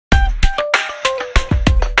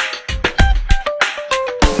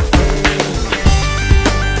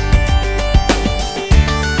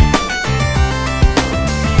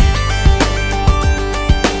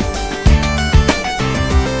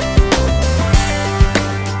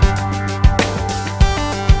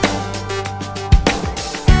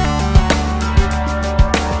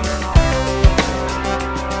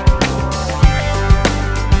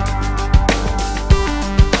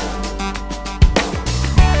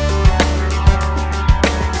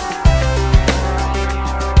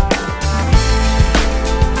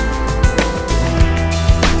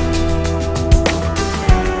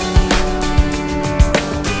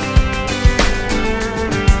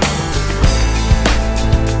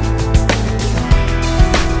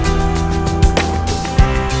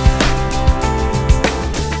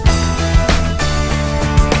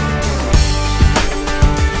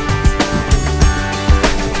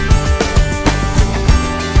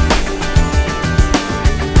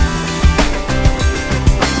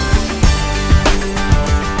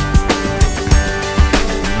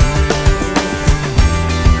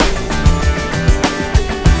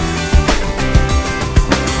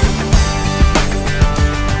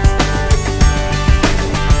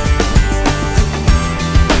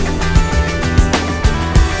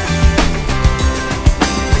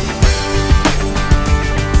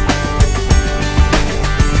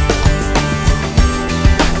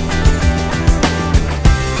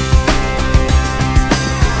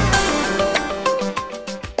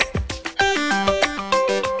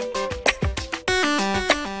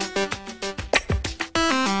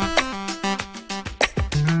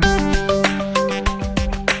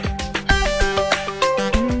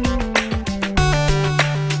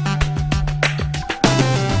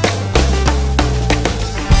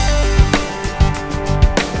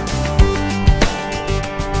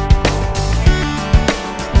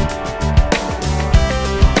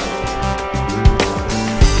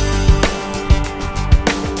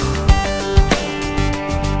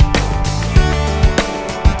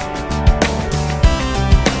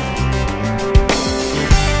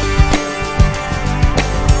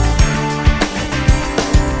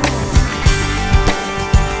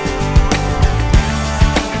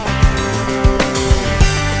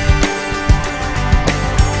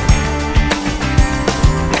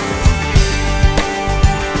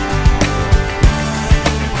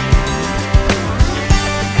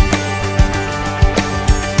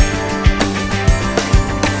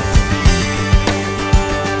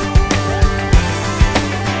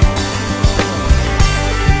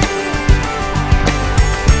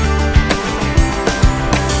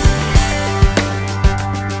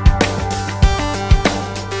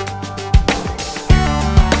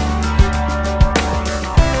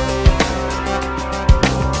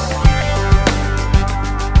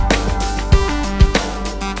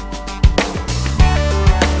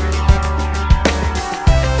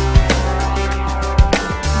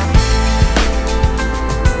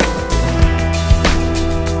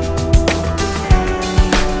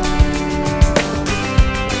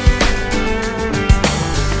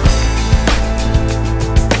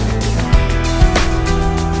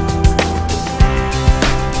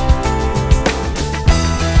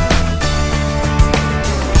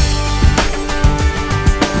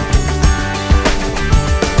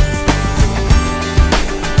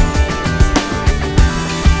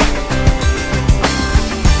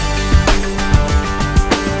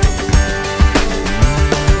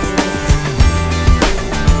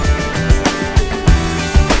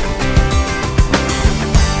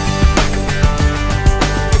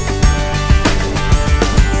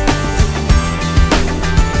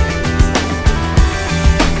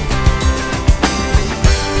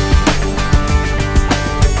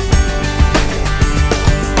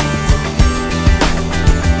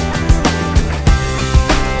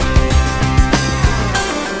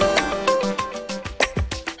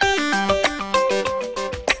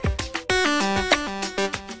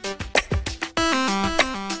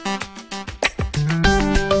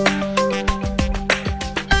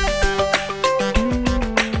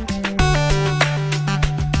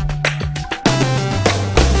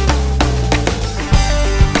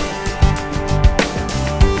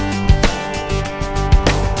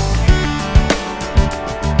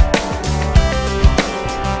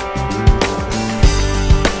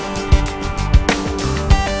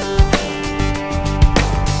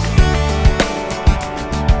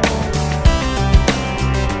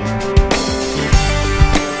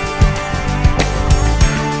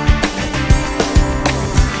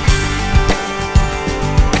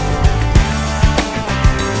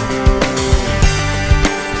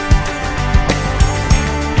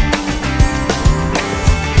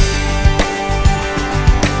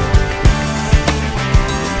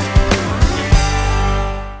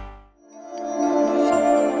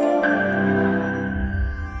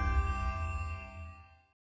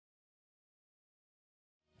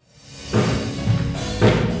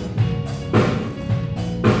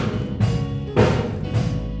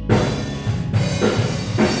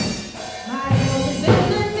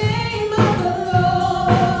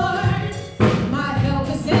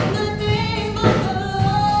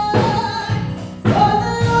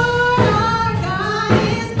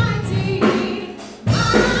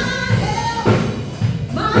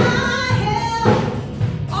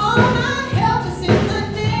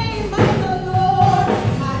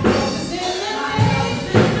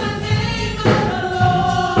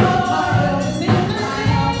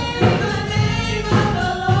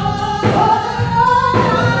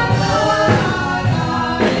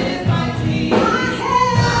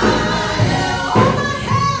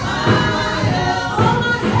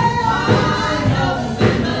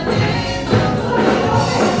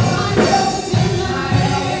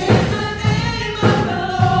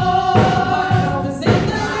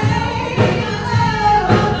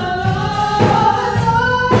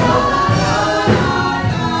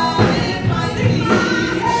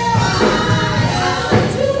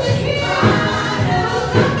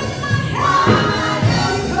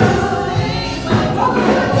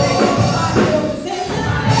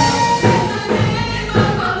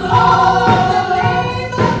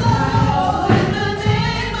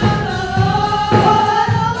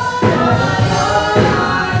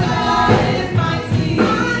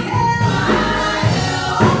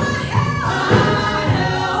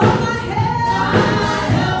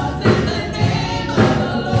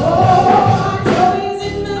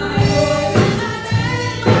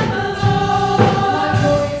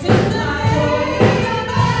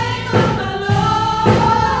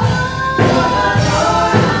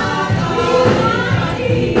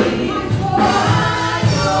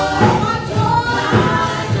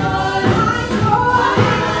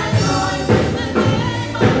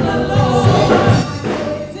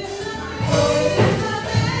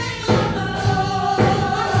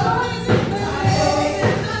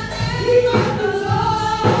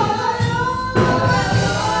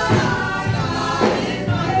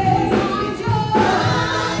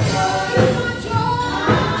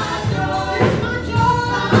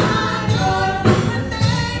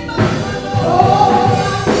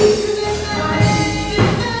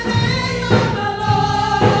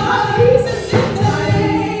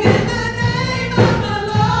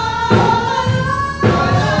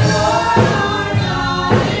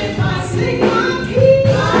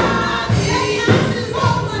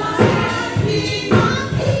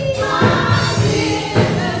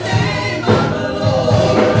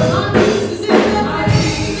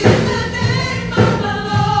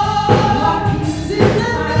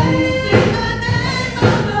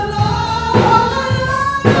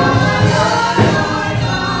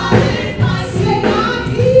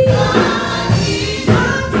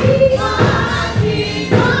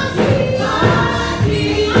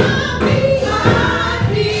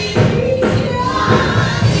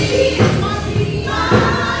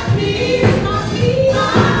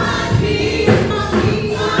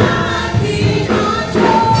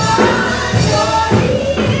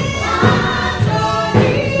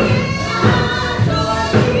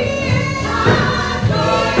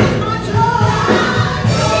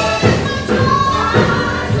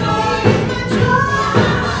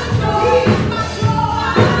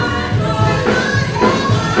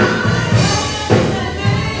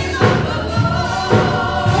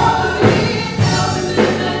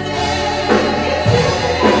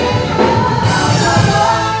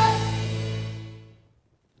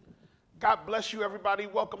God bless you, everybody.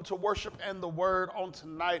 Welcome to Worship and the Word on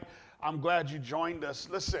tonight. I'm glad you joined us.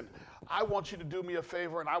 Listen, I want you to do me a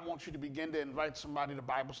favor, and I want you to begin to invite somebody to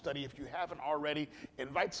Bible study. If you haven't already,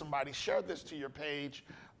 invite somebody. Share this to your page.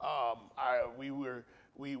 We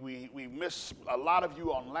missed a lot of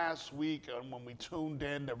you on last week, and when we tuned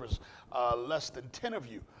in, there was less than 10 of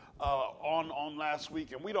you on last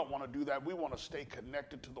week, and we don't want to do that. We want to stay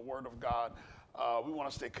connected to the Word of God. We want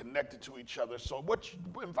to stay connected to each other. So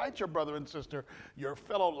invite your brother and sister, your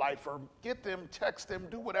fellow lifer, get them, text them,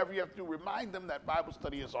 do whatever you have to do. Remind them that Bible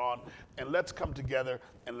study is on, and let's come together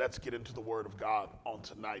and let's get into the Word of God on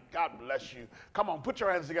tonight. God bless you. Come on, put your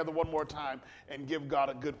hands together one more time and give God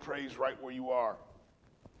a good praise right where you are.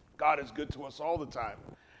 God is good to us all the time,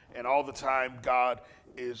 and all the time God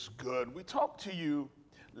is good. We talked to you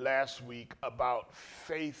last week about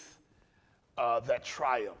faith that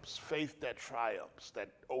triumphs, faith that triumphs,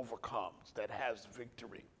 that overcomes, that has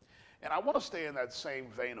victory. And I want to stay in that same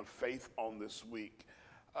vein of faith on this week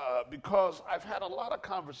because I've had a lot of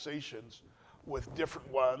conversations with different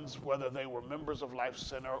ones, whether they were members of Life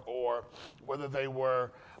Center or whether they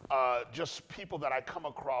were just people that I come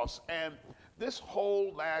across. And this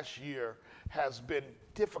whole last year has been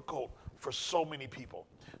difficult for so many people.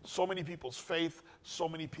 So many people's faith, so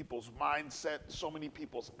many people's mindset, so many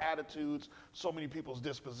people's attitudes, so many people's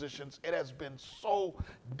dispositions. It has been so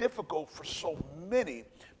difficult for so many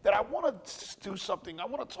that I want to do something. I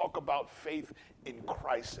want to talk about faith in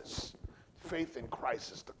crisis. Faith in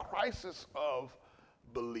crisis, the crisis of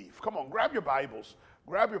belief. Come on, grab your Bibles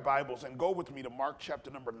and go with me to Mark chapter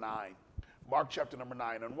number 9. Mark chapter number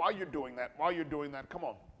 9. And while you're doing that, come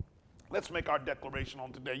on, let's make our declaration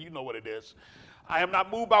on today. You know what it is. I am not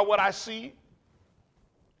moved by what I see.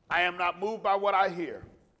 I am not moved by what I hear.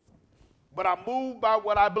 But I'm moved by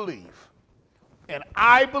what I believe. And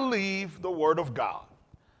I believe the word of God.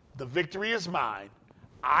 The victory is mine.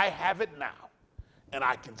 I have it now. And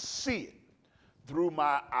I can see it through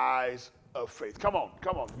my eyes of faith. Come on.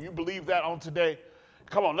 You believe that on today?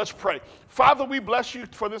 Come on, let's pray. Father, we bless you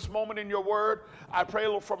for this moment in your word. I pray,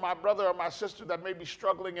 Lord, for my brother or my sister that may be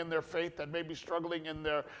struggling in their faith, that may be struggling in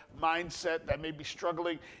their mindset, that may be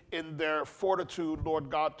struggling in their fortitude, Lord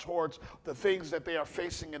God, towards the things that they are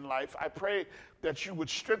facing in life. I pray that you would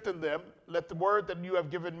strengthen them. Let the word that you have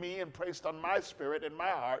given me and placed on my spirit and my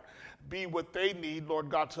heart be what they need, Lord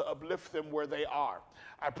God, to uplift them where they are.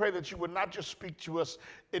 I pray that you would not just speak to us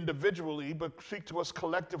individually, but speak to us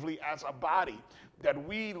collectively as a body, that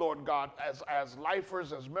we, Lord God, as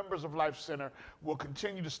lifers, as members of Life Center, will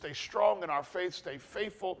continue to stay strong in our faith, stay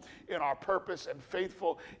faithful in our purpose, and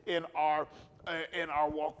faithful in our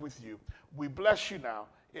walk with you. We bless you now.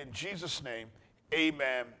 In Jesus' name,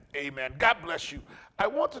 amen, amen. God bless you. I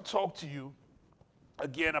want to talk to you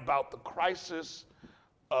again about the crisis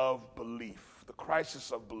of belief, the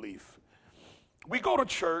crisis of belief. We go to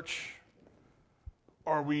church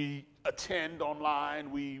or we attend online,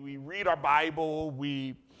 we read our Bible,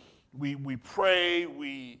 we pray,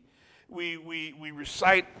 we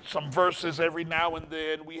recite some verses every now and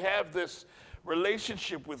then. We have this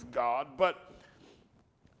relationship with God, but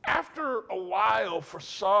after a while, for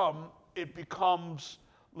some, it becomes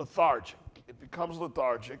lethargic.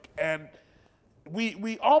 And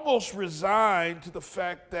we almost resign to the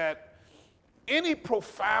fact that any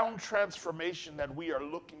profound transformation that we are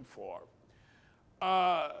looking for,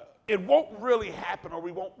 it won't really happen, or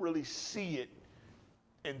we won't really see it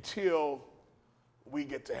until we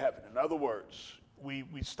get to heaven. In other words, we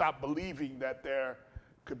stop believing that there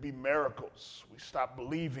could be miracles. We stop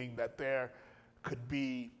believing that there could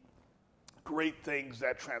be great things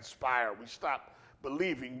that transpire. We stop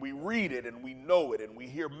believing. We read it and we know it and we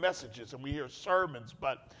hear messages and we hear sermons,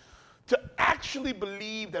 but to actually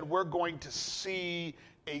believe that we're going to see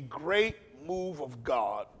a great move of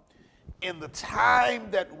God in the time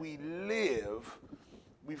that we live,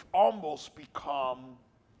 we've almost become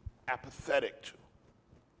apathetic to.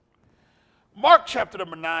 Mark chapter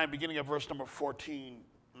number 9, beginning at verse number 14,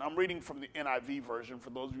 and I'm reading from the NIV version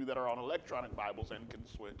for those of you that are on electronic Bibles and can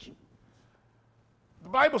switch. The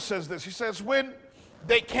Bible says this. He says, when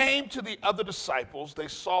they came to the other disciples, they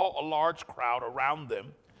saw a large crowd around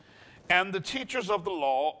them, and the teachers of the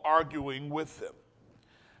law arguing with them.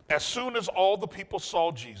 As soon as all the people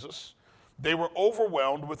saw Jesus, they were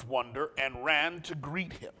overwhelmed with wonder and ran to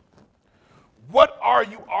greet him. What are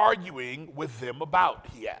you arguing with them about?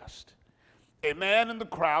 He asked. A man in the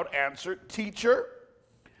crowd answered, Teacher,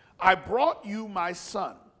 I brought you my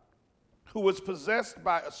son, who was possessed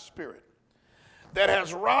by a spirit that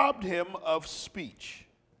has robbed him of speech.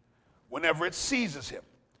 Whenever it seizes him,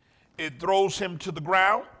 it throws him to the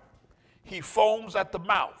ground. He foams at the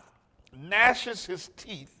mouth gnashes his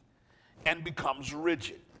teeth, and becomes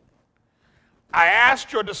rigid. I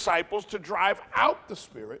asked your disciples to drive out the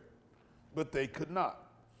spirit, but they could not.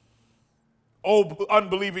 O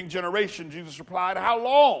unbelieving generation, Jesus replied, how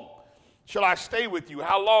long shall I stay with you?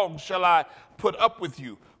 How long shall I put up with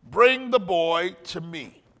you? Bring the boy to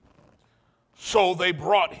me. So they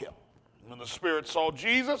brought him. When the spirit saw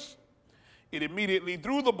Jesus, it immediately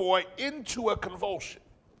threw the boy into a convulsion.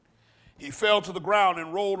 He fell to the ground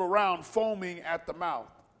and rolled around, foaming at the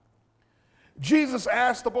mouth. Jesus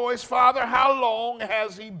asked the boy's father, how long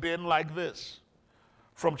has he been like this?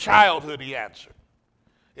 From childhood, he answered.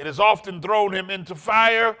 It has often thrown him into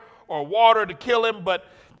fire or water to kill him, but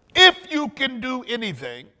if you can do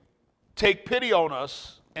anything, take pity on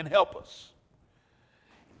us and help us.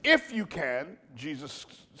 If you can, Jesus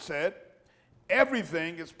said,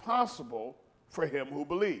 everything is possible for him who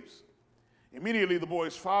believes. Immediately the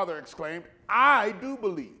boy's father exclaimed, I do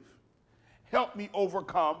believe. Help me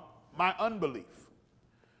overcome my unbelief.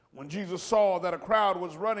 When Jesus saw that a crowd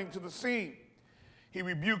was running to the scene, he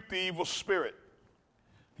rebuked the evil spirit.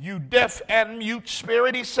 You deaf and mute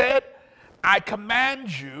spirit, he said, I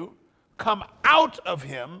command you, come out of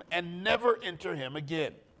him and never enter him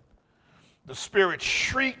again. The spirit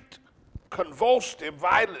shrieked, convulsed him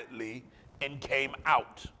violently, and came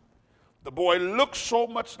out. The boy looked so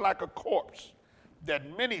much like a corpse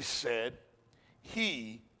that many said,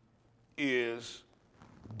 he is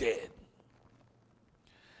dead.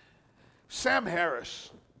 Sam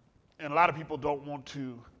Harris, and a lot of people don't want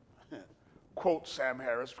to quote Sam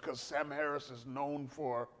Harris because Sam Harris is known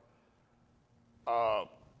for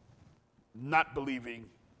not believing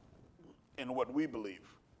in what we believe.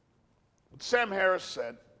 But Sam Harris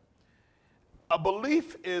said, a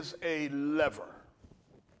belief is a lever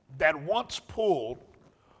that once pulled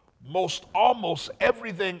almost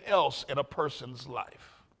everything else in a person's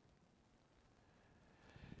life.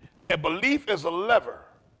 A belief is a lever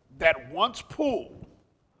that once pulled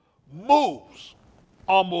moves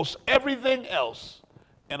almost everything else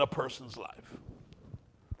in a person's life.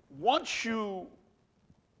 Once you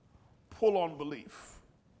pull on belief,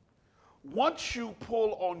 once you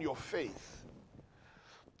pull on your faith,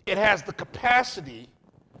 it has the capacity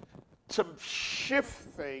to shift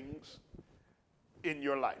things in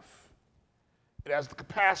your life. It has the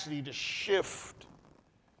capacity to shift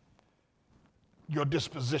your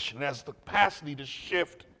disposition. It has the capacity to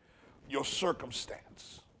shift your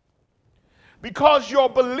circumstance. Because your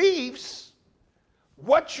beliefs,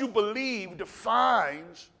 what you believe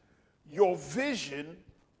defines your vision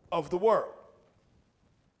of the world.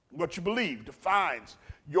 What you believe defines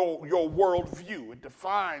your worldview. It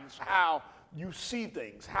defines how you see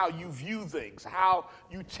things, how you view things, how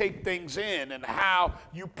you take things in, and how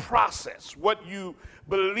you process. What you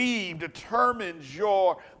believe determines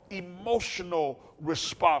your emotional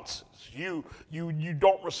responses. You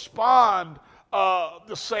don't respond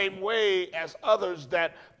the same way as others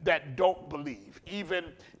that don't believe. Even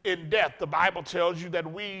in death, the Bible tells you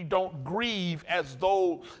that we don't grieve as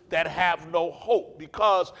though that have no hope,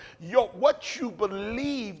 because what you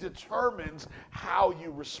believe determines how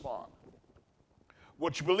you respond.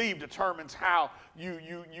 What you believe determines how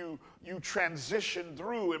you transition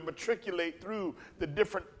through and matriculate through the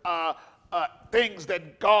different things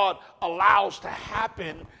that God allows to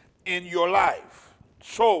happen in your life.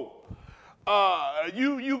 So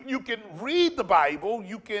you can read the Bible,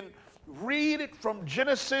 you can read it from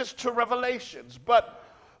Genesis to Revelations, but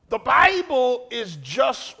the Bible is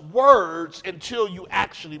just words until you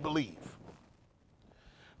actually believe.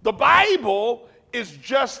 The Bible is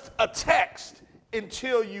just a text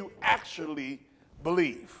until you actually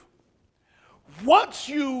believe. Once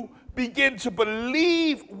you begin to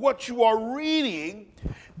believe what you are reading,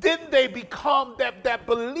 then that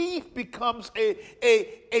belief becomes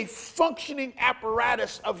a functioning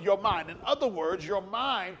apparatus of your mind. In other words, your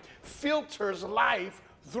mind filters life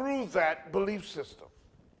through that belief system.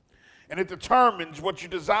 And it determines what you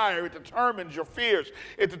desire, it determines your fears,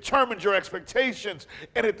 it determines your expectations,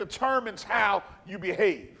 and it determines how you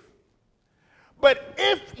behave. But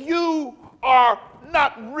if you are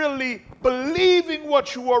not really believing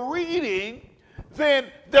what you are reading, then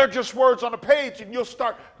they're just words on a page, and you'll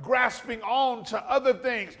start grasping on to other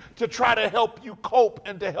things to try to help you cope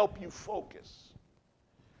and to help you focus,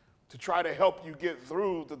 to try to help you get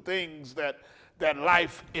through the things that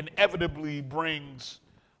life inevitably brings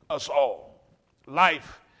us all.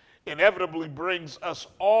 Life inevitably brings us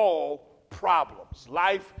all problems.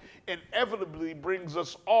 Life inevitably brings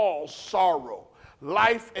us all sorrow.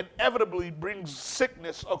 Life inevitably brings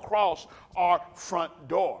sickness across our front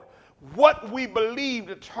door. what we believe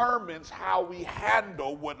determines how we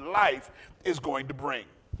handle what life is going to bring.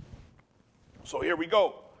 So here we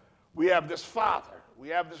go. We have this father. We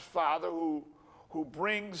have this father who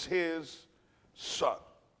brings his son.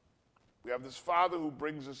 We have this father who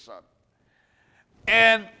brings his son.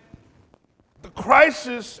 And the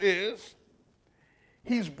crisis is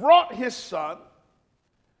he's brought his son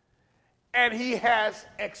and he has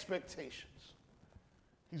expectations.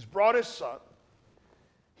 He's brought his son.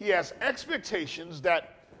 He has expectations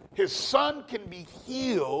that his son can be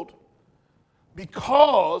healed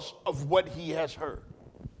because of what he has heard.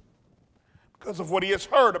 Because of what he has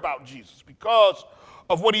heard about Jesus. Because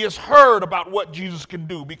of what he has heard about what Jesus can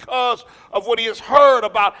do. Because of what he has heard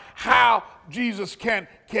about how Jesus can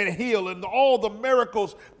heal and all the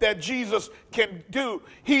miracles that Jesus can do.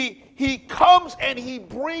 He comes and he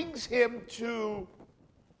brings him to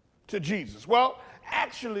Jesus. Well,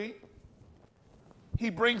 actually, he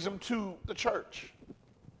brings him to the church.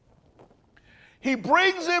 He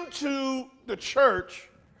brings him to the church,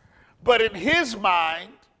 but in his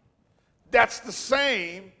mind, that's the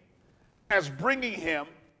same as bringing him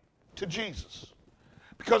to Jesus.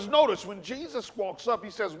 Because notice, when Jesus walks up, he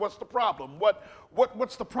says, what's the problem?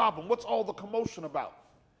 What's the problem? What's all the commotion about?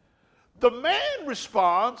 The man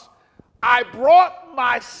responds, I brought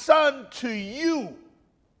my son to you,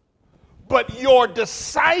 but your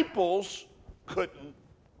disciples couldn't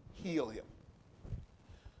heal him.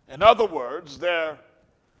 In other words, there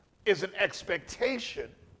is an expectation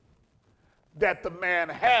that the man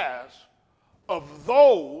has of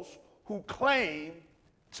those who claim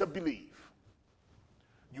to believe.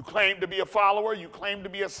 You claim to be a follower, you claim to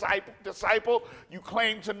be a disciple, you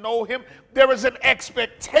claim to know him. There is an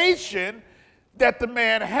expectation that the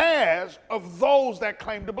man has of those that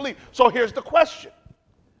claim to believe. So here's the question.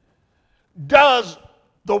 Does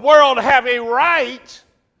the world have a right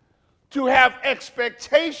to have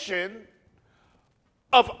expectation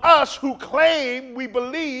of us who claim we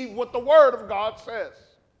believe what the Word of God says?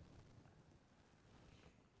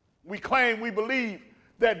 We claim we believe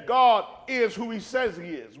that God is who he says he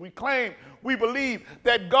is. We claim we believe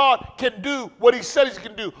that God can do what he says he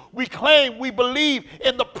can do. We claim we believe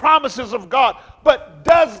in the promises of God. But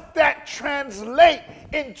does that translate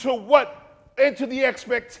into the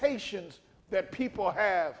expectations that people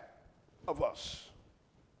have of us?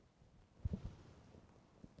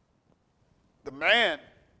 The man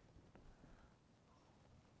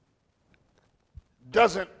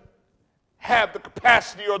doesn't have the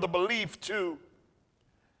capacity or the belief to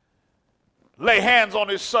lay hands on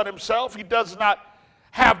his son himself. He does not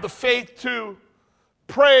have the faith to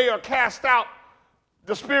pray or cast out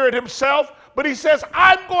the spirit himself. But he says,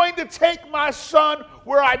 I'm going to take my son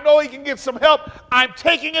where I know he can get some help. I'm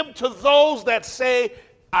taking him to those that say,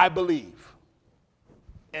 I believe.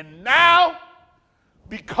 And now,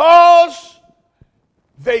 because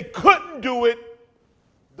they couldn't do it,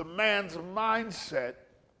 the man's mindset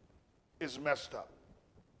is messed up.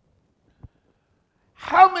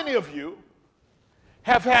 How many of you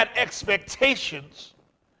have had expectations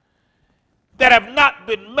that have not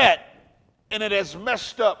been met and it has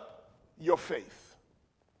messed up your faith?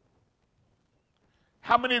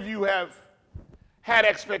 How many of you have had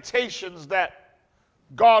expectations that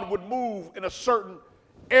God would move in a certain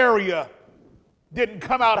area, didn't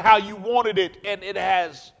come out how you wanted it, and it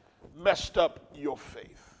has messed up your faith?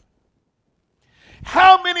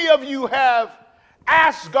 How many of you have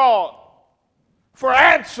asked God for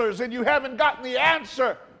answers and you haven't gotten the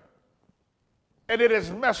answer and it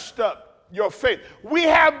has messed up your faith? We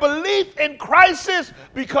have belief in crisis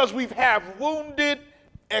because we have wounded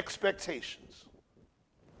expectations.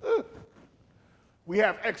 We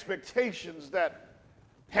have expectations that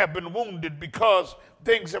have been wounded because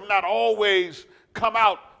things have not always come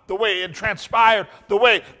out the way and transpired the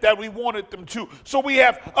way that we wanted them to. So we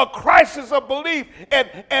have a crisis of belief,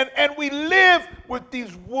 and we live with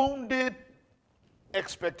these wounded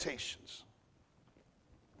expectations.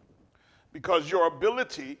 Because your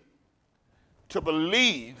ability to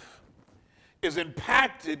believe is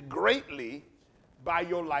impacted greatly by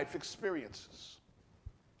your life experiences.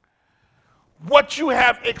 What you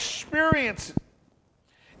have experienced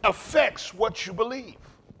affects what you believe.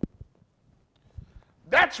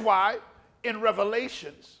 That's why in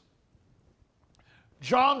Revelations,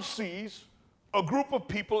 John sees a group of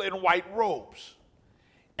people in white robes.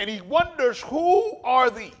 And he wonders, who are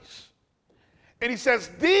these? And he says,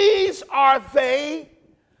 these are they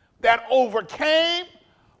that overcame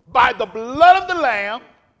by the blood of the Lamb,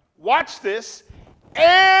 watch this,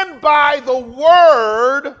 and by the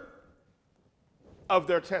word of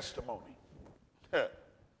their testimony.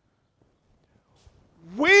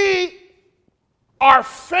 Our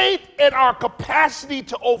faith and our capacity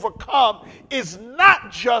to overcome is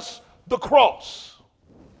not just the cross,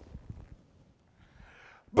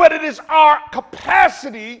 but it is our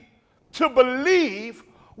capacity to believe,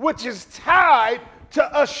 which is tied to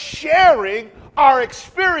us sharing our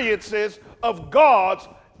experiences of God's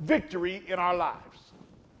victory in our lives.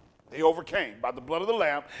 They overcame by the blood of the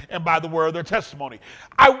Lamb and by the word of their testimony.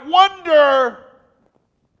 I wonder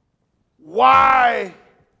why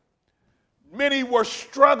many were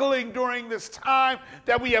struggling during this time,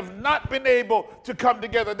 that we have not been able to come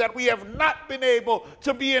together, that we have not been able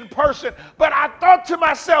to be in person. But I thought to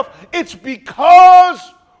myself, it's because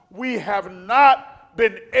we have not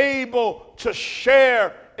been able to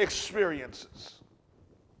share experiences.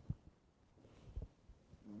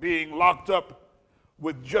 Being locked up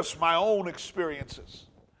with just my own experiences,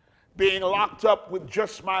 being locked up with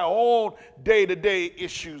just my own day-to-day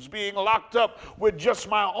issues, being locked up with just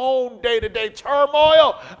my own day-to-day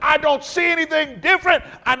turmoil. I don't see anything different.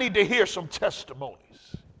 I need to hear some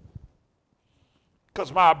testimonies,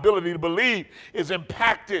 because my ability to believe is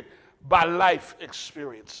impacted by life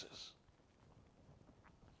experiences.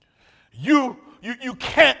 You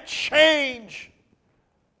can't change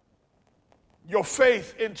your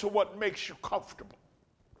faith into what makes you comfortable.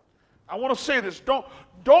 I want to say this.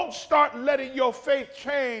 Don't start letting your faith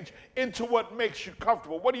change into what makes you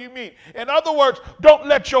comfortable. What do you mean? In other words, don't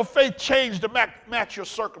let your faith change to match your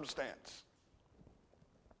circumstance.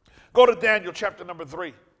 Go to Daniel chapter number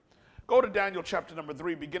 3. Go to Daniel chapter number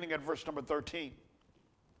 3, beginning at verse number 13.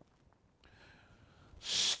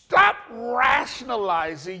 Stop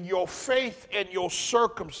rationalizing your faith and your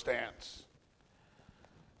circumstance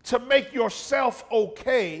to make yourself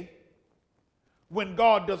okay when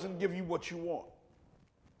God doesn't give you what you want.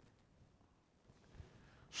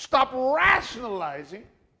 Stop rationalizing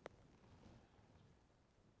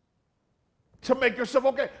to make yourself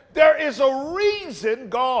okay. There is a reason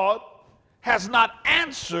God has not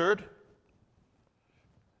answered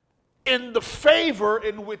in the favor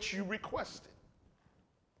in which you requested.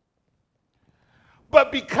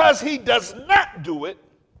 But because he does not do it,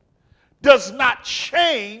 does not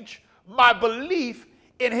change my belief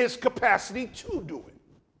in his capacity to do it.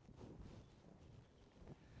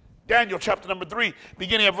 Daniel chapter number 3,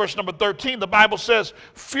 beginning at verse number 13, the Bible says,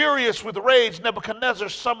 furious with rage, Nebuchadnezzar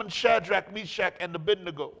summoned Shadrach, Meshach, and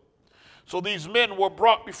Abednego. So these men were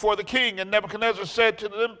brought before the king, and Nebuchadnezzar said to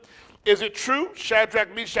them, is it true,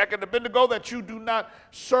 Shadrach, Meshach, and Abednego, that you do not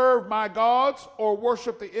serve my gods or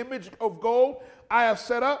worship the image of gold I have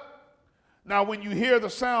set up? Now when you hear the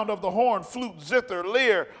sound of the horn, flute, zither,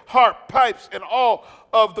 lyre, harp, pipes, and all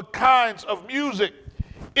of the kinds of music,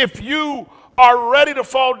 if you are ready to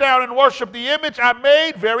fall down and worship the image I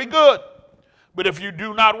made, very good. But if you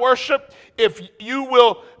do not worship, if you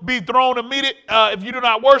do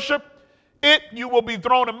not worship it, you will be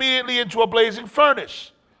thrown immediately into a blazing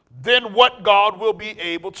furnace. Then what God will be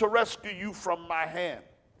able to rescue you from my hand?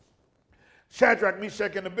 Shadrach,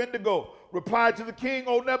 Meshach, and Abednego replied to the king,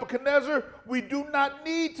 O Nebuchadnezzar, we do not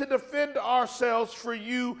need to defend ourselves for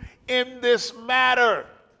you in this matter.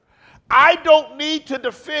 I don't need to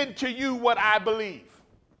defend to you what I believe.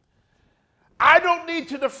 I don't need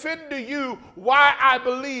to defend to you why I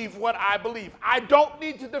believe what I believe. I don't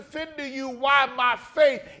need to defend to you why my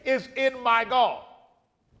faith is in my God.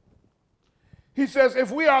 He says,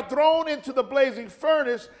 if we are thrown into the blazing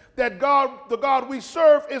furnace, that God, the God we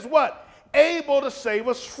serve, is what? Able to save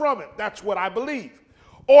us from it. That's what I believe.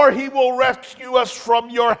 Or he will rescue us from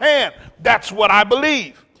your hand. That's what I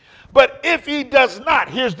believe. But if he does not,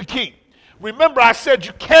 here's the key. Remember, I said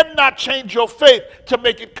you cannot change your faith to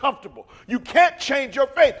make it comfortable. You can't change your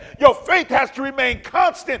faith. Your faith has to remain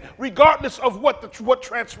constant regardless of what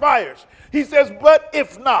transpires. He says, but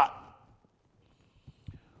if not,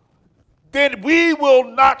 then we will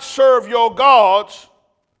not serve your gods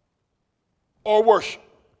or worship.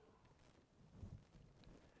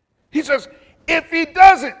 He says, if he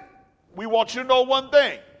doesn't, we want you to know one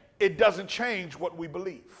thing. It doesn't change what we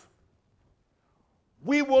believe.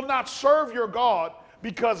 We will not serve your God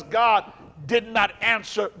because God did not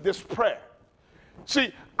answer this prayer.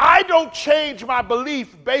 See, I don't change my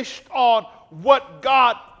belief based on what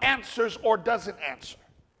God answers or doesn't answer.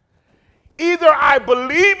 Either I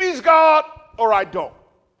believe he's God or I don't.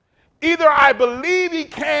 Either I believe he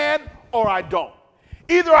can or I don't.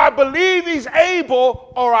 Either I believe he's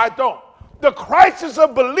able or I don't. The crisis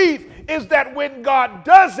of belief is that when God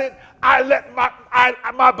does it, I let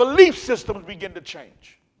my belief systems begin to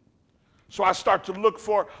change. So I start to look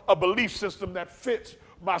for a belief system that fits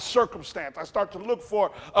my circumstance. I start to look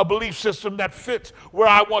for a belief system that fits where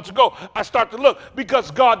I want to go. I start to look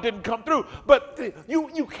because God didn't come through. But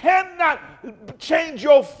you cannot change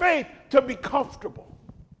your faith to be comfortable.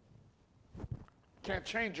 Can't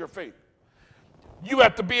change your faith. You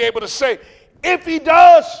have to be able to say, if he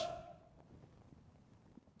does,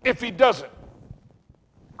 if he doesn't,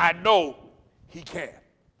 I know he can.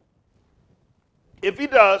 If he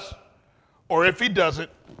does, or if he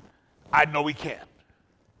doesn't, I know he can.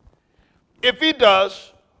 If he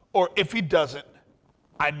does, or if he doesn't,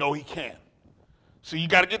 I know he can. So you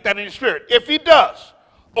got to get that in your spirit. If he does,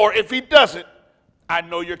 or if he doesn't, I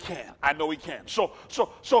know you can. I know he can. So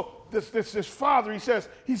this father, he says,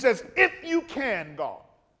 if you can, God,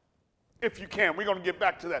 if you can, we're going to get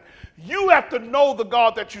back to that. You have to know the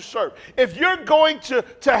God that you serve. If you're going to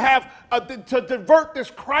divert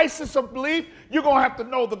this crisis of belief, you're going to have to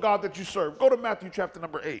know the God that you serve. Go to Matthew chapter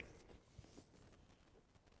number 8.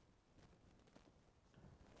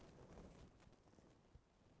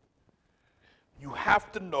 You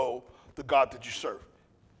have to know the God that you serve.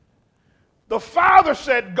 The father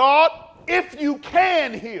said, God, if you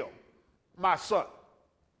can heal my son.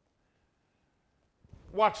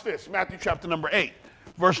 Watch this, Matthew chapter number 8,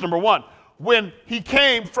 verse number 1. When he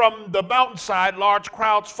came from the mountainside, large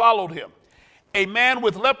crowds followed him. A man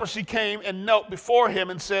with leprosy came and knelt before him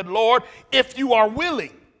and said, Lord, if you are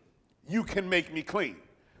willing, you can make me clean.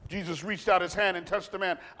 Jesus reached out his hand and touched the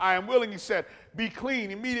man. I am willing, he said, be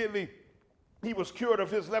clean. Immediately he was cured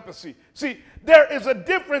of his leprosy. See, there is a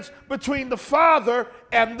difference between the father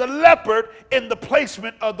and the leopard in the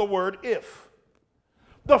placement of the word if.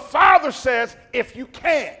 The father says, if you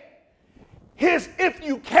can. His if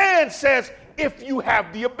you can says, if you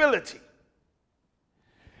have the ability.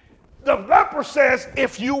 The leper says,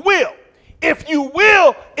 if you will. If you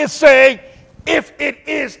will is saying, if it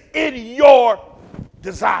is in your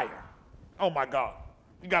desire. Oh my God.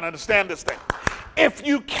 You got to understand this thing. If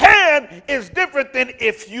you can is different than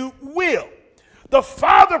if you will. The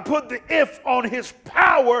father put the if on his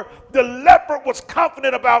power. The leper was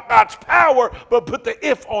confident about God's power, but put the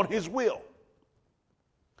if on his will.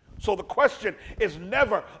 So the question is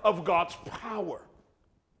never of God's power.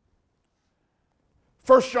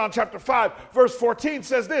 1 John chapter 5, verse 14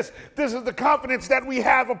 says this. This is the confidence that we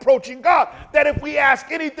have approaching God, that if we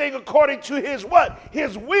ask anything according to his what?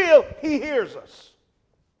 His will, he hears us.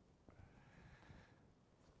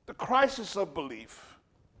 The crisis of belief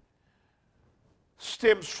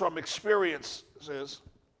stems from experiences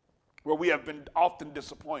where we have been often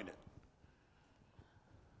disappointed.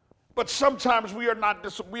 But sometimes we are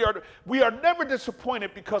never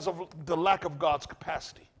disappointed because of the lack of God's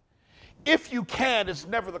capacity. If you can is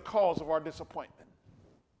never the cause of our disappointment.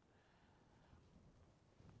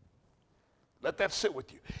 Let that sit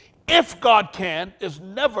with you. If God can is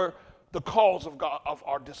never the cause of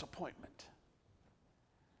our disappointment.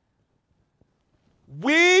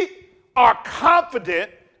 We are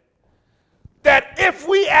confident that if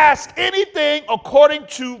we ask anything according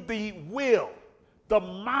to the will, the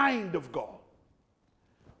mind of God,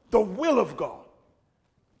 the will of God,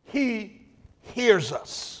 he hears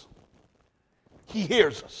us. He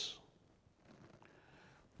hears us.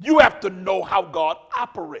 You have to know how God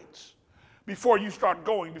operates before you start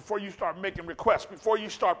going, before you start making requests, before you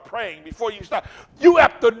start praying, you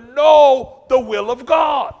have to know the will of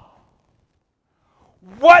God.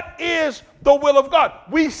 What is the will of God?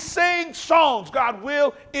 We sing songs. God's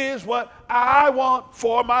will is what I want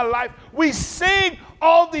for my life. We sing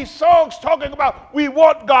all these songs talking about we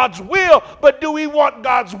want God's will, but do we want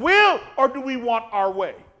God's will or do we want our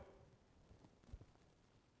way?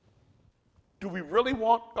 Do we really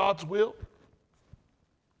want God's will?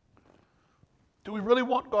 Do we really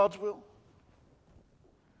want God's will?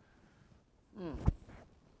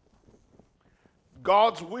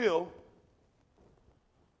 God's will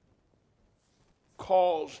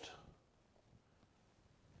caused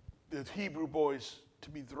the Hebrew boys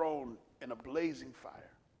to be thrown in a blazing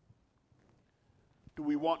fire. Do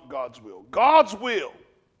we want God's will? God's will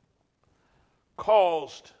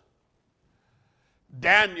caused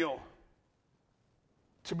Daniel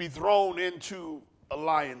to be thrown into a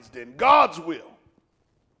lion's den. God's will.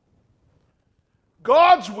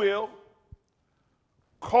 God's will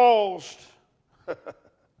caused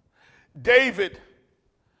David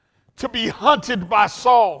to be hunted by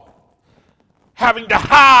Saul, having to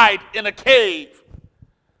hide in a cave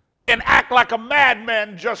and act like a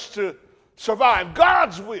madman just to survive.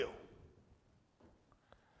 God's will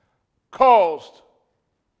caused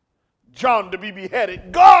John to be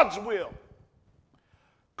beheaded. God's will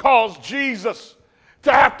caused Jesus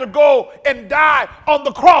to have to go and die on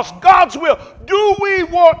the cross. God's will. Do we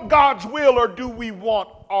want God's will or do we want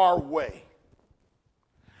our way?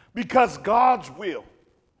 Because God's will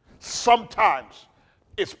sometimes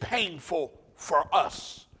is painful for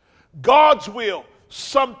us. God's will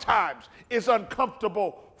sometimes is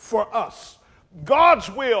uncomfortable for us. God's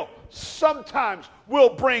will sometimes will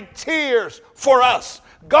bring tears for us.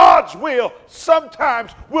 God's will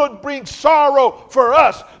sometimes will bring sorrow for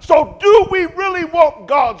us. So do we really want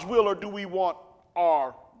God's will or do we want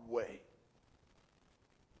our way?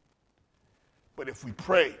 But if we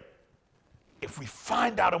pray, if we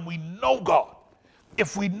find out and we know God,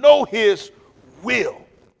 if we know his will,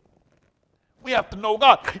 we have to know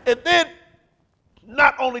God. And then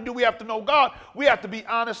not only do we have to know God, we have to be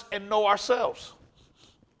honest and know ourselves.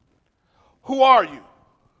 Who are you?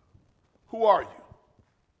 Who are you?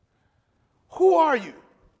 Who are you?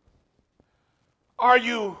 Are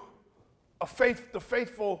you the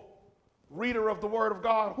faithful reader of the Word of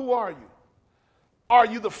God? Who are you? Are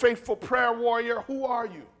you the faithful prayer warrior? Who are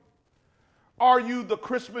you? Are you the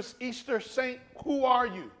Christmas Easter saint? Who are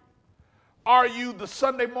you? Are you the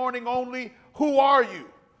Sunday morning only? Who are you?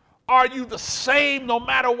 Are you the same no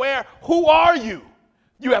matter where? Who are you?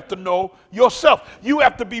 You have to know yourself. You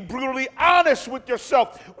have to be brutally honest with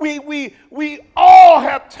yourself. We all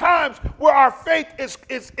have times where our faith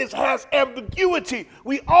has ambiguity.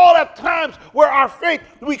 We all have times where our faith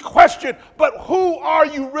we question, but who are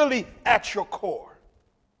you really at your core?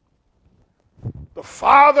 The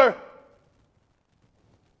Father,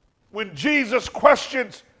 when Jesus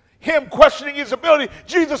questions him questioning his ability,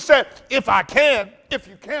 Jesus said, if I can, if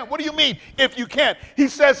you can. What do you mean, if you can? He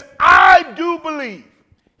says, I do believe.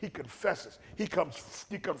 He confesses. He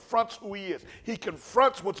confronts who he is. He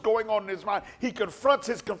confronts what's going on in his mind. He confronts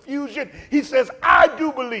his confusion. He says, I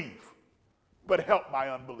do believe, but help my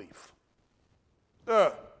unbelief.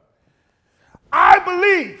 I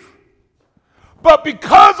believe, but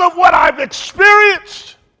because of what I've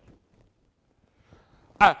experienced,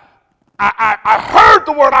 I heard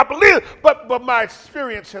the word, I believe, but my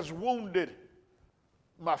experience has wounded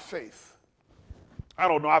my faith. I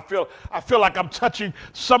don't know. I feel like I'm touching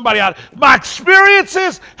somebody out. My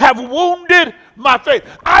experiences have wounded my faith.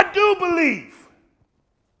 I do believe.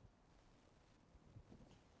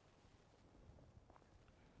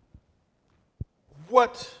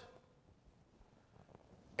 What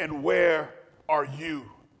and where are you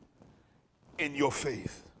in your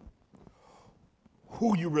faith?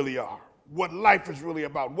 Who you really are, what life is really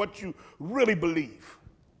about, what you really believe.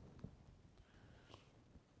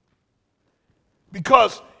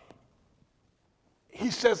 Because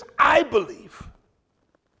he says, I believe,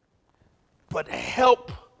 but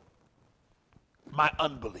help my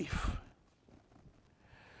unbelief.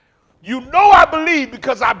 You know I believe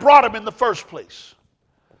because I brought him in the first place.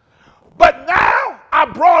 But now I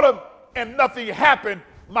brought him and nothing happened.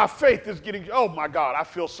 My faith is getting, oh my God, I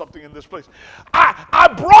feel something in this place.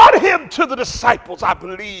 I brought him to the disciples, I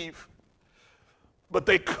believe, but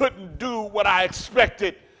they couldn't do what I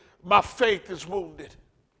expected. My faith is wounded.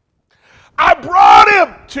 I brought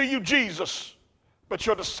him to you, Jesus, but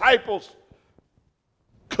your disciples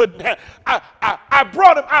couldn't have. I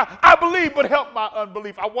brought him. I believe, but help my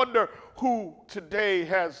unbelief. I wonder who today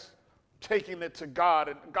has taken it to God.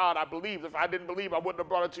 And God, I believe. If I didn't believe, I wouldn't have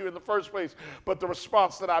brought it to you in the first place. But the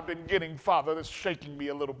response that I've been getting, Father, is shaking me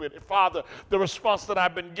a little bit. Father, the response that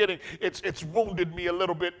I've been getting, it's wounded me a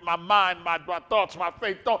little bit. My mind, my thoughts, my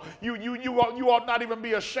faith. You ought not even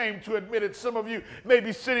be ashamed to admit it. Some of you may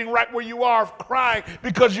be sitting right where you are crying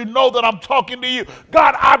because you know that I'm talking to you.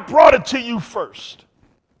 God, I brought it to you first.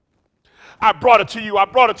 I brought it to you, I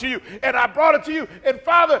brought it to you, and I brought it to you. And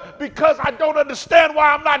Father, because I don't understand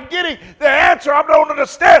why I'm not getting the answer, I don't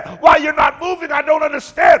understand why you're not moving, I don't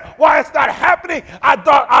understand why it's not happening. I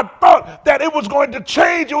thought that it was going to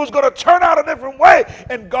change, it was going to turn out a different way.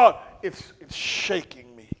 And God, it's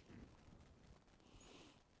shaking me.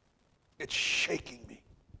 It's shaking me.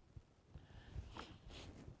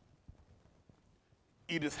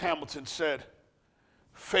 Edith Hamilton said,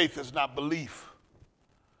 faith is not belief.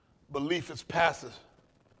 Belief is passive.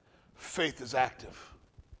 Faith is active.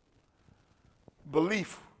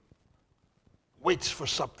 Belief waits for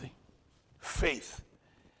something. Faith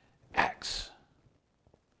acts.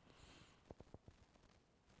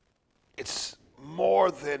 It's more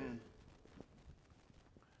than,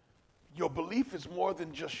 your belief is more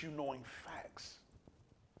than just you knowing facts.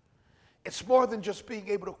 It's more than just being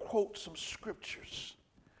able to quote some scriptures.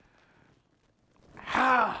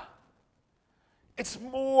 It's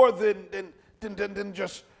more than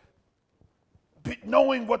just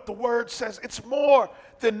knowing what the word says. It's more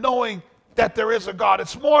than knowing that there is a God.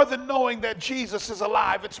 It's more than knowing that Jesus is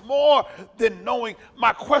alive. It's more than knowing.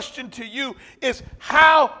 My question to you is,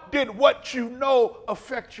 how did what you know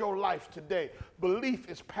affect your life today? Belief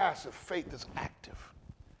is passive, faith is active.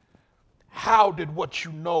 How did what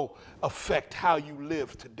you know affect how you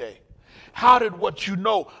live today? How did what you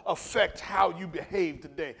know affect how you behave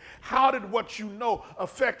today? How did what you know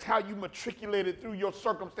affect how you matriculated through your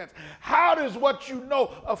circumstance? How does what you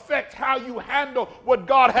know affect how you handle what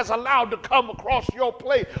God has allowed to come across your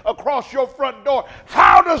plate, across your front door?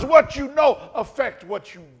 How does what you know affect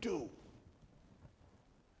what you do?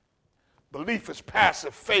 Belief is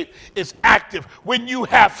passive, faith is active. When you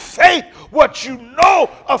have faith, what you know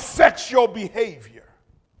affects your behavior.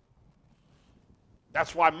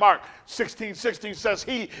 That's why Mark 16:16 says,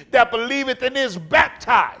 he that believeth and is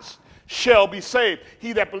baptized shall be saved.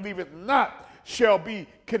 He that believeth not shall be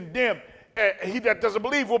condemned. He that doesn't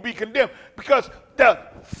believe will be condemned. Because the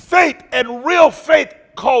faith and real faith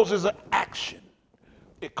causes an action.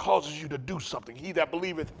 It causes you to do something. He that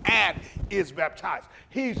believeth and is baptized.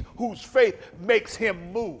 He whose faith makes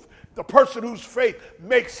him move. The person whose faith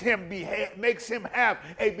makes him have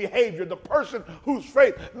a behavior. The person whose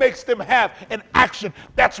faith makes them have an action.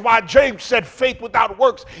 That's why James said faith without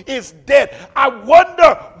works is dead. I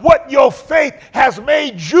wonder what your faith has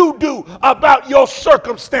made you do about your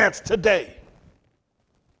circumstance today.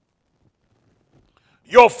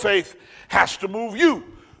 Your faith has to move you.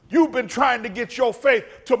 You've been trying to get your faith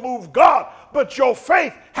to move God, but your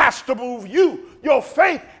faith has to move you. Your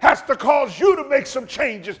faith has to cause you to make some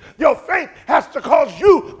changes. Your faith has to cause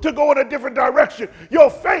you to go in a different direction. Your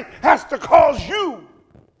faith has to cause you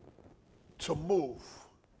to move.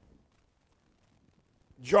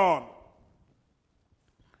 John,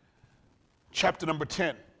 chapter number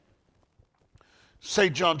 10. Say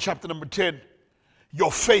John, chapter number 10.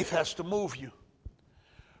 Your faith has to move you.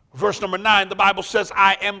 Verse number 9, the Bible says,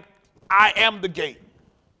 I am the gate.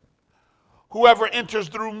 Whoever enters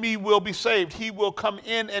through me will be saved. He will come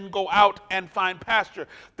in and go out and find pasture.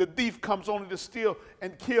 The thief comes only to steal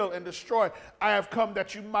and kill and destroy. I have come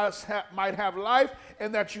that you might have life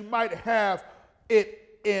and that you might have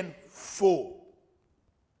it in full.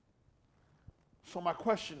 So my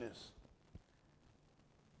question is,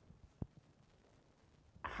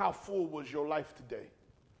 how full was your life today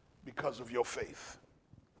because of your faith?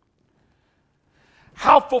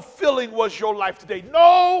 How fulfilling was your life today?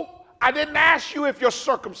 No, I didn't ask you if your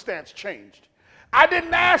circumstance changed. I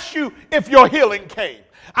didn't ask you if your healing came.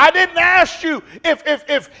 I didn't ask you if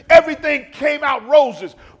everything came out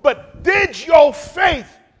roses. But did your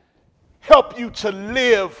faith help you to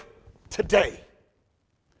live today?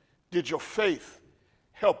 Did your faith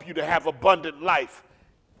help you to have abundant life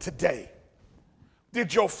today?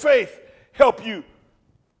 Did your faith help you?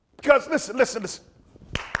 Because listen.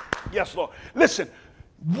 Yes, Lord. Listen,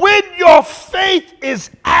 when your faith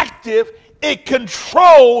is active, it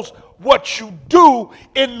controls what you do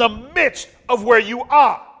in the midst of where you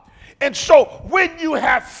are. And so when you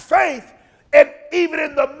have faith, and even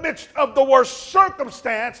in the midst of the worst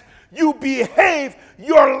circumstance, you behave,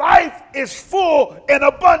 your life is full and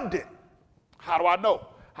abundant. How do I know?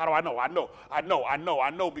 How do I know? I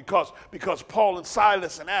know because Paul and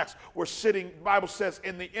Silas in Acts were sitting, the Bible says,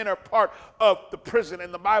 in the inner part of the prison.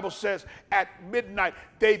 And the Bible says at midnight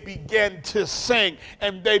they began to sing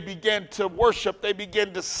and they began to worship. They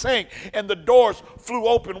began to sing and the doors flew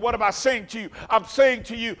open. What am I saying to you? I'm saying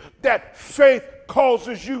to you that faith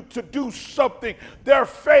causes you to do something. Their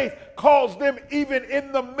faith caused them, even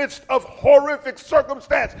in the midst of horrific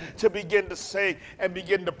circumstance, to begin to sing and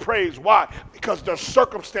begin to praise. Why? Because their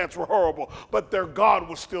circumstance were horrible, but their God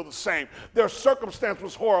was still the same. Their circumstance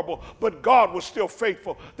was horrible, but God was still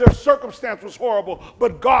faithful. Their circumstance was horrible,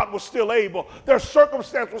 but God was still able. Their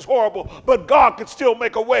circumstance was horrible, but God could still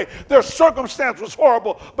make a way. Their circumstance was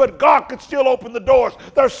horrible, but God could still open the doors.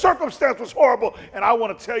 Their circumstance was horrible, and I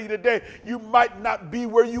want to tell you today, you might not be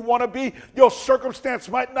where you want to be. Your circumstance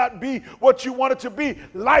might not be what you want it to be.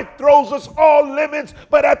 Life throws us all lemons,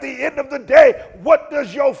 but at the end of the day, what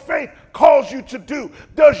does your faith cause you to do?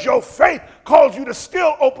 Does your faith cause you to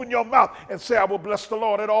still open your mouth and say, I will bless the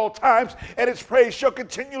Lord at all times, and his praise shall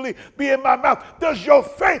continually be in my mouth? Does your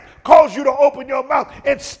faith cause you to open your mouth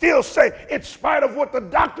and still say, in spite of what the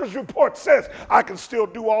doctor's report says, I can still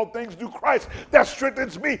do all things through Christ that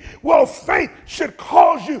strengthens me? Well, faith should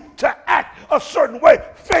cause you to act a certain way.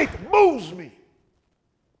 Faith moves me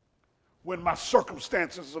when my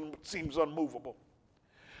circumstances seems unmovable.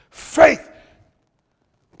 Faith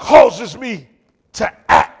causes me to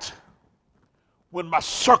act when my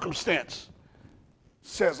circumstance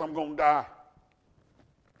says I'm going to die.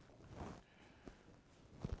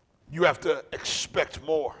 You have to expect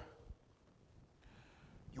more.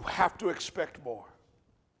 You have to expect more.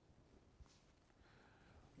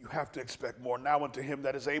 You have to expect more. Now unto him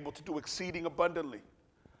that is able to do exceeding abundantly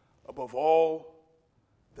above all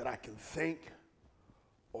that I can think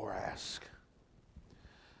or ask.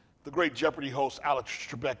 The great Jeopardy host Alex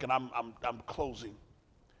Trebek, and I'm closing.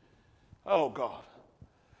 Oh God.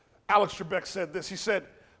 Alex Trebek said this. He said,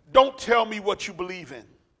 "Don't tell me what you believe in.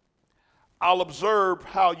 I'll observe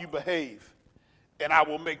how you behave, and I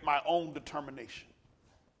will make my own determination."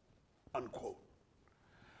 Unquote.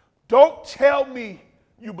 Don't tell me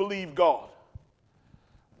you believe God.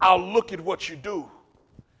 I'll look at what you do,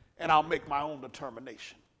 and I'll make my own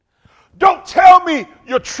determination. Don't tell me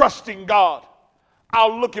you're trusting God.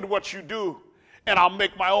 I'll look at what you do, and I'll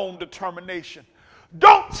make my own determination.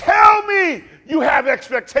 Don't tell me you have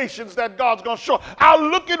expectations that God's going to show. I'll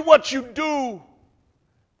look at what you do,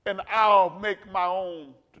 and I'll make my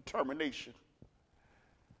own determination.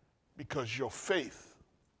 Because your faith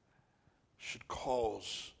should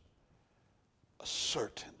cause a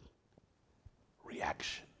certain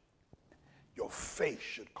reaction. Your faith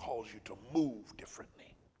should cause you to move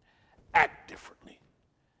differently, act differently,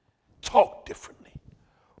 talk differently,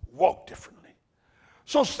 walk differently.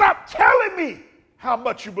 So stop telling me how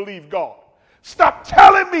much you believe God. Stop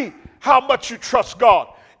telling me how much you trust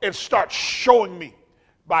God, and start showing me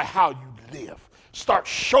by how you live. Start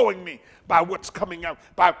showing me by what's coming out,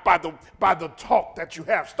 by the talk that you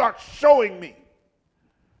have. Start showing me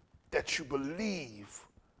that you believe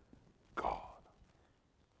God.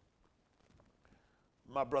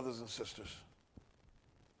 My brothers and sisters,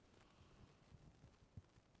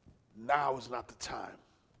 now is not the time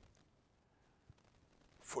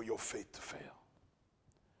for your faith to fail.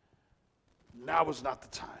 Now is not the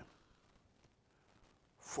time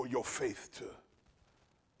for your faith to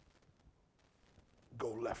go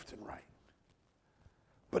left and right.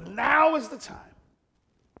 But now is the time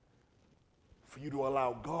for you to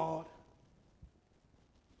allow God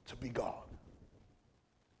to be God.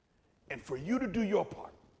 And for you to do your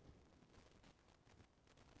part.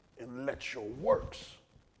 And let your works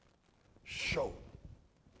show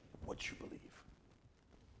what you believe.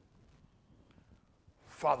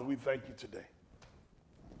 Father, we thank you today.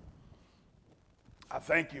 I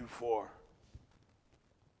thank you for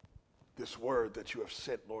this word that you have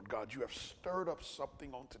sent, Lord God. You have stirred up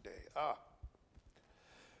something on today.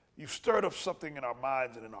 You've stirred up something in our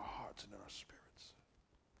minds and in our hearts and in our spirits.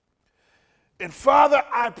 And Father,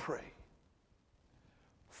 I pray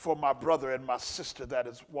for my brother and my sister that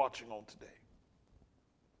is watching on today.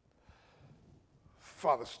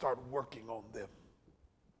 Father, start working on them.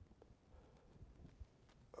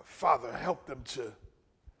 Father, help them to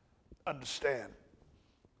understand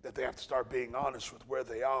that they have to start being honest with where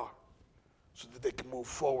they are so that they can move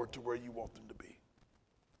forward to where you want them to be.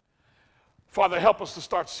 Father, help us to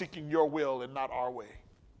start seeking your will and not our way.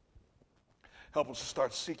 Help us to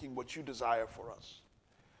start seeking what you desire for us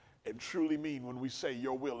and truly mean when we say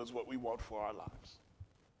your will is what we want for our lives.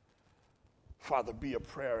 Father, be a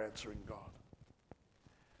prayer answering God.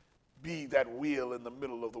 Be that wheel in the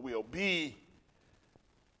middle of the wheel. Be,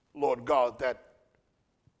 Lord God, that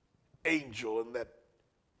angel and that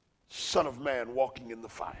Son of Man walking in the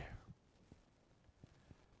fire.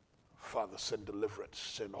 Father, send deliverance,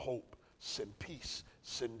 send hope, send peace,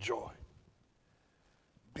 send joy.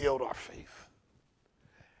 Build our faith.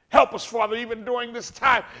 Help us, Father, even during this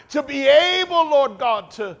time, to be able, Lord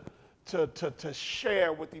God, to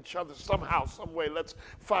share with each other somehow, some way. Let's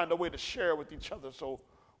find a way to share with each other so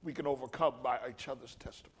we can overcome by each other's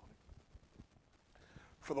testimony.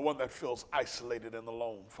 For the one that feels isolated and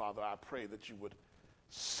alone, Father, I pray that you would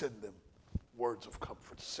send them words of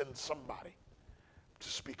comfort. Send somebody to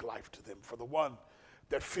speak life to them. For the one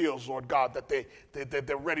that feels, Lord God, that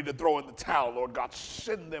they're ready to throw in the towel, Lord God,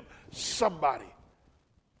 send them somebody.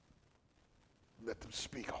 Let them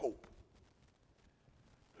speak hope.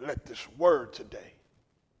 Let this word today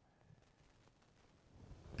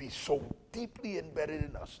be so deeply embedded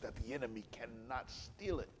in us that the enemy cannot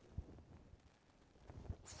steal it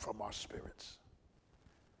from our spirits.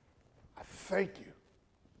 I thank you.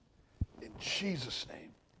 In Jesus'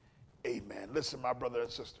 name, amen. Listen, my brother and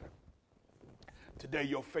sister. Today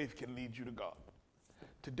your faith can lead you to God.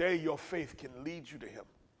 Today your faith can lead you to him.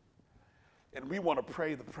 And we want to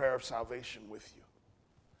pray the prayer of salvation with you.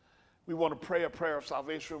 We want to pray a prayer of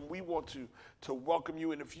salvation. We want to welcome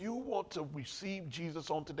you. And if you want to receive Jesus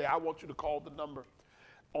on today, I want you to call the number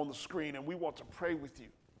on the screen, and we want to pray with you.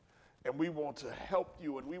 And we want to help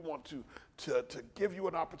you, and we want to give you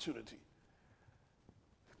an opportunity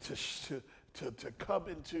to come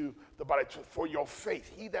into the body, for your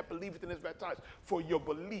faith. He that believeth and is baptized, for your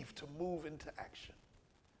belief to move into action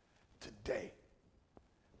today.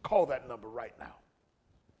 Call that number right now.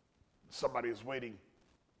 Somebody is waiting.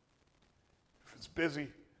 If it's busy,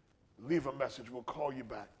 leave a message. We'll call you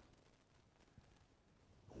back.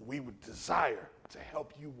 We would desire to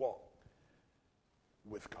help you walk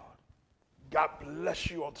with God. God bless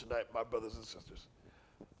you on tonight, my brothers and sisters.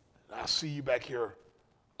 And I'll see you back here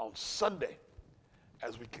on Sunday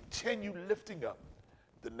as we continue lifting up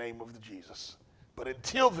the name of the Jesus. But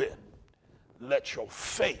until then, let your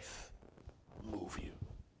faith move you.